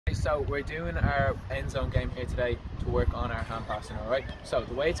so we're doing our end zone game here today to work on our hand passing, alright? So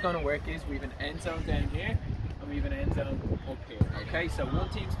the way it's going to work is we have an end zone down here and we have an end zone up here, okay? So one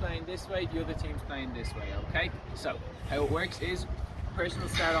team's playing this way, the other team's playing this way, okay? So how it works is the person will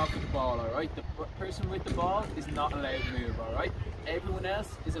start off with the ball, alright? The person with the ball is not allowed to move, alright? Everyone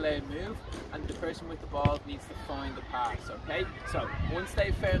else is allowed to move and the person with the ball needs to find the pass, okay? So once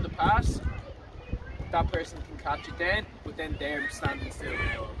they've found the pass, that person can catch it then, but then they're standing still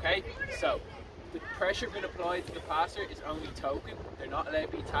now, okay? So the pressure being applied to the passer is only token. They're not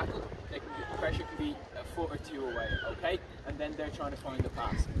allowed to be tackled. The pressure can be a foot or two away, okay? And then they're trying to find the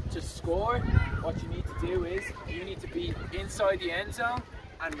pass. To score, what you need to do is you need to be inside the end zone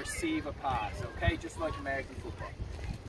and receive a pass, okay? Just like American football.